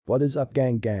What is up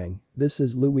gang? This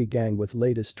is Louis Gang with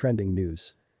latest trending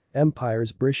news.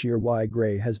 Empire's Bryshere Y.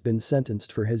 Gray has been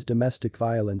sentenced for his domestic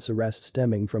violence arrest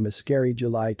stemming from a scary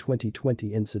July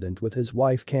 2020 incident with his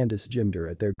wife Candace Jimder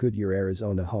at their Goodyear,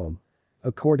 Arizona home.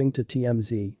 According to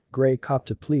TMZ, Gray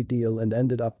copped a plea deal and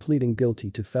ended up pleading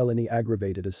guilty to felony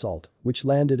aggravated assault, which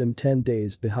landed him 10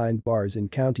 days behind bars in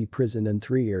county prison and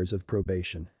 3 years of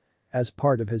probation. As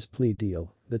part of his plea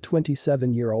deal, the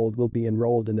 27-year-old will be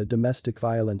enrolled in a domestic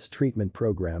violence treatment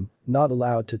program, not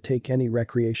allowed to take any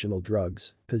recreational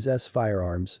drugs, possess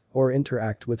firearms, or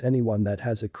interact with anyone that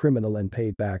has a criminal and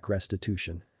pay back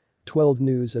restitution. 12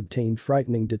 News obtained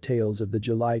frightening details of the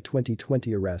July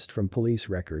 2020 arrest from police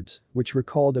records, which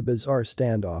recalled a bizarre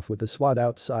standoff with a SWAT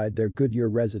outside their Goodyear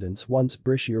residence once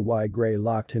Bryshere Y. Gray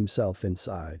locked himself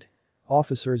inside.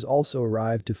 Officers also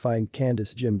arrived to find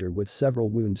Candace Jimder with several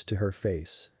wounds to her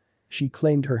face. She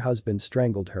claimed her husband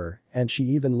strangled her, and she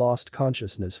even lost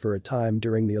consciousness for a time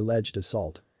during the alleged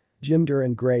assault. Jimder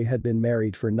and Gray had been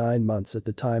married for 9 months at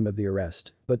the time of the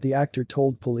arrest, but the actor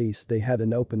told police they had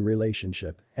an open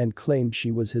relationship and claimed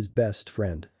she was his best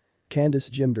friend. Candace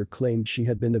Jimder claimed she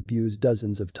had been abused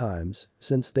dozens of times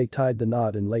since they tied the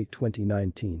knot in late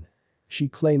 2019. She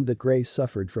claimed that Gray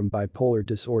suffered from bipolar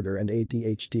disorder and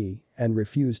ADHD and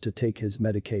refused to take his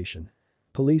medication.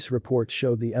 Police reports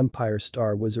show the Empire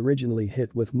star was originally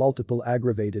hit with multiple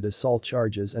aggravated assault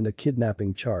charges and a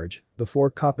kidnapping charge before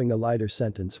copping a lighter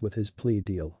sentence with his plea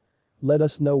deal. Let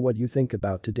us know what you think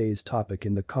about today's topic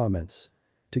in the comments.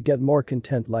 To get more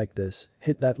content like this,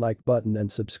 hit that like button and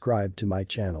subscribe to my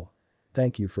channel.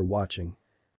 Thank you for watching.